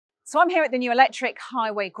So I'm here at the new Electric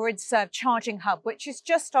Highway Gridserve charging hub, which is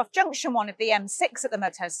just off Junction 1 of the M6 at the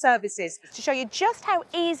Motor Services, to show you just how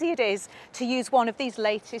easy it is to use one of these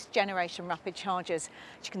latest generation rapid chargers.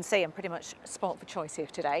 As you can see, I'm pretty much spoilt for choice here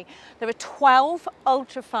today. There are 12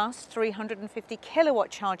 ultra-fast 350 kilowatt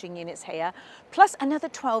charging units here, plus another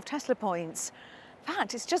 12 Tesla points. In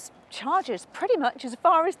fact, it's just chargers pretty much as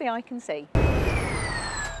far as the eye can see.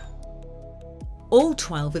 All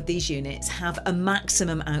 12 of these units have a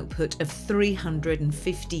maximum output of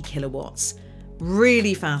 350 kilowatts.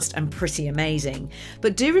 Really fast and pretty amazing.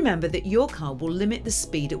 But do remember that your car will limit the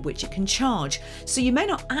speed at which it can charge, so you may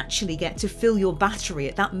not actually get to fill your battery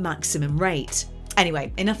at that maximum rate.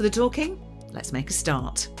 Anyway, enough of the talking, let's make a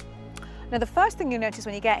start. Now, the first thing you'll notice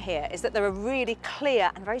when you get here is that there are really clear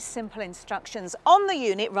and very simple instructions on the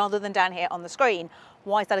unit rather than down here on the screen.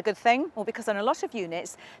 Why is that a good thing? Well, because on a lot of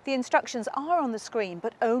units, the instructions are on the screen,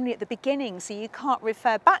 but only at the beginning, so you can't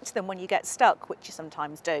refer back to them when you get stuck, which you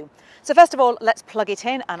sometimes do. So first of all, let's plug it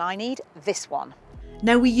in, and I need this one.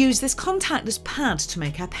 Now, we use this contactless pad to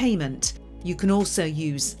make our payment. You can also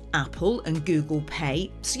use Apple and Google Pay,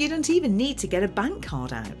 so you don't even need to get a bank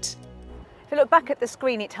card out. If you look back at the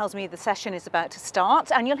screen, it tells me the session is about to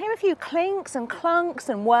start, and you'll hear a few clinks and clunks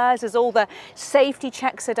and whirs as all the safety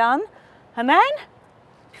checks are done. And then,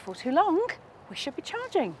 before too long, we should be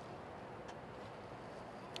charging.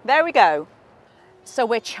 There we go. So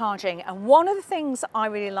we're charging, and one of the things I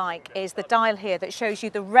really like is the dial here that shows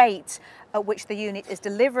you the rate at which the unit is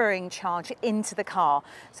delivering charge into the car.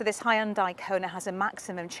 So this Hyundai Kona has a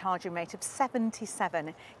maximum charging rate of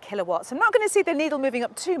 77 kilowatts. I'm not going to see the needle moving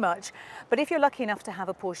up too much, but if you're lucky enough to have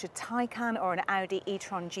a Porsche Taycan or an Audi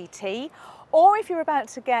e-tron GT, or if you're about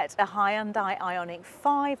to get a Hyundai Ioniq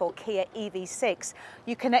 5 or Kia EV6,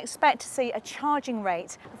 you can expect to see a charging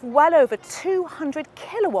rate of well over 200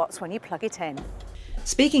 kilowatts when you plug it in.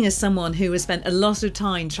 Speaking as someone who has spent a lot of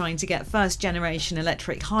time trying to get first generation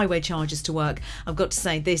electric highway chargers to work, I've got to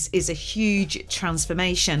say this is a huge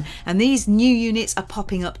transformation, and these new units are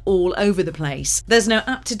popping up all over the place. There's no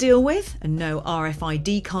app to deal with, and no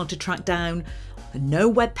RFID card to track down, and no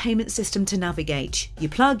web payment system to navigate. You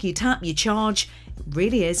plug, you tap, you charge. It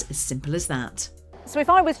really is as simple as that. So if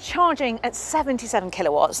I was charging at 77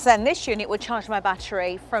 kilowatts, then this unit would charge my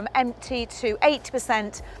battery from empty to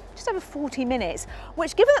 80%, just over 40 minutes,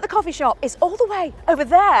 which, given that the coffee shop is all the way over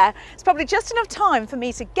there, it's probably just enough time for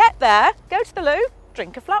me to get there, go to the loo,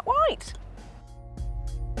 drink a flat white.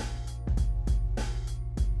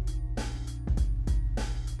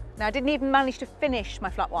 Now, I didn't even manage to finish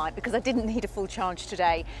my flat white because I didn't need a full charge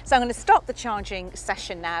today. So I'm going to stop the charging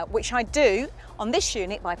session now, which I do on this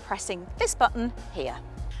unit by pressing this button here.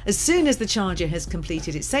 As soon as the charger has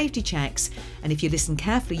completed its safety checks, and if you listen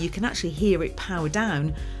carefully you can actually hear it power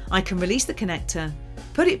down, I can release the connector,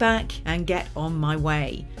 put it back and get on my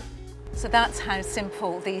way. So that's how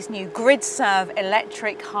simple these new Gridserve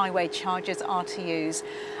Electric Highway chargers are to use.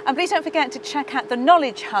 And please don't forget to check out the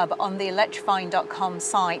Knowledge Hub on the electrifying.com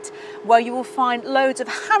site, where you will find loads of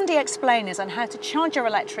handy explainers on how to charge your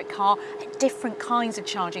electric car at different kinds of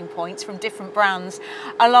charging points from different brands,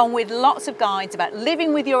 along with lots of guides about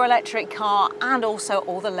living with your electric car and also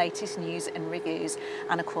all the latest news and reviews.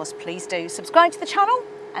 And of course, please do subscribe to the channel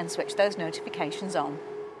and switch those notifications on.